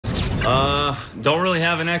Don't really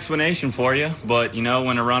have an explanation for you, but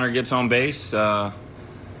when a runner gets on base, I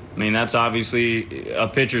mean that's obviously a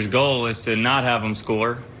pitcher's goal is to not have them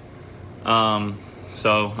score.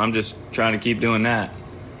 So I'm just trying to keep doing that.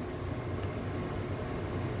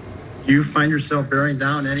 Do you find yourself bearing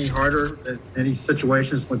down any harder at any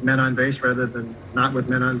situations with men on base rather than not with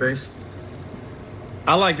men on base?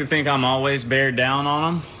 I like to think I'm always bared down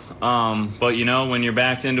on them. But, when you're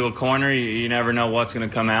backed into a corner, you never know what's going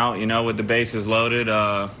to come out. With the bases loaded,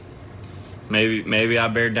 maybe I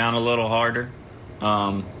bared down a little harder.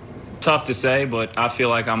 Tough to say, but I feel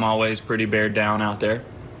like I'm always pretty bared down out there.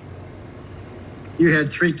 You had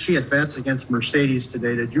 3 key at-bats against Mercedes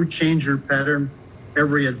today. Did you change your pattern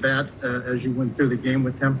every at-bat as you went through the game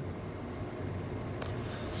with him?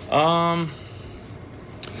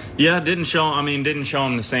 Yeah, didn't show him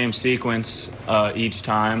the same sequence each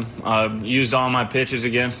time. Used all my pitches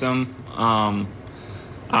against him.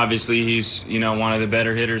 Obviously, he's one of the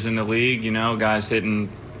better hitters in the league. Guys hitting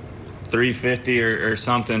 350 or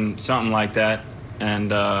something like that,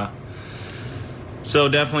 and so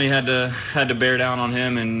definitely had to bear down on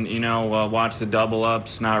him and watch the double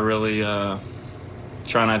ups. Not really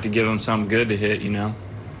try not to give him something good to hit.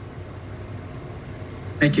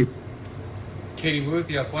 Thank you. Katie Wood,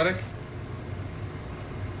 The Athletic.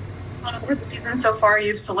 Over the season so far,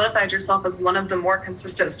 you've solidified yourself as one of the more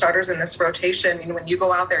consistent starters in this rotation. When you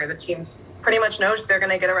go out there, the teams pretty much know they're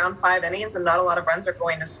going to get around 5 innings and not a lot of runs are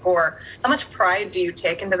going to score. How much pride do you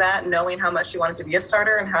take into that, knowing how much you wanted to be a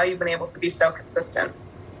starter and how you've been able to be so consistent?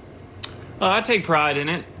 I take pride in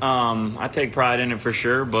it. I take pride in it for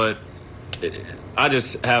sure, but I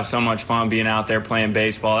just have so much fun being out there playing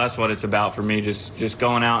baseball. That's what it's about for me, just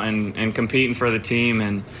going out and competing for the team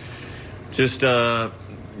and just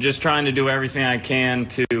trying to do everything I can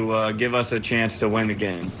to give us a chance to win the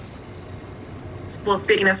game. Well,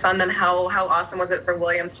 speaking of fun, then how awesome was it for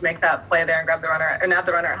Williams to make that play there and grab the runner, or not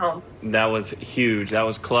the runner at home? That was huge. That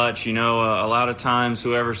was clutch. A lot of times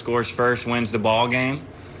whoever scores first wins the ball game.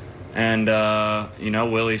 And,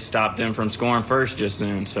 Willy stopped him from scoring first just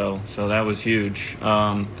then. So that was huge.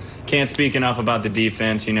 Can't speak enough about the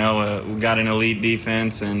defense. We got an elite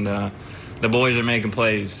defense, and the boys are making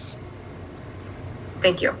plays.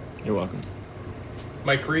 Thank you. You're welcome.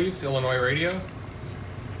 Mike Reeves, Illinois Radio.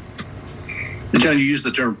 John, you used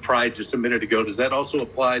the term pride just a minute ago. Does that also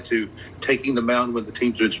apply to taking the mound when the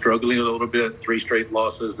team's been struggling a little bit, 3 straight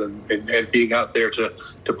losses, and being out there to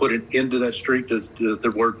put an end to that streak? Does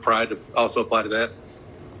the word pride also apply to that?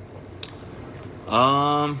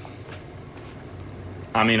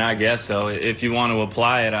 I guess so. If you want to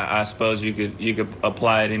apply it, I suppose you could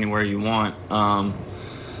apply it anywhere you want.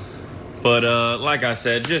 But like I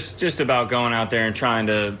said, just about going out there and trying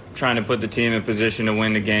to put the team in position to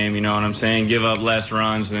win the game. You know what I'm saying? Give up less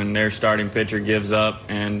runs than their starting pitcher gives up.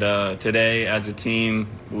 And today, as a team,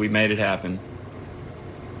 we made it happen.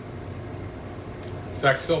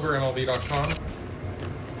 Zach Silver, MLB.com.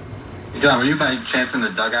 John, were you by chance in the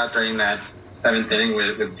dugout during that 7th inning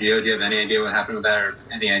with Gio? Do you have any idea what happened with that, or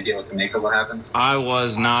any idea what to make of what happened? I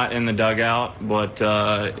was not in the dugout, but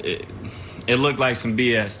it looked like some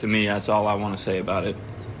BS to me. That's all I want to say about it.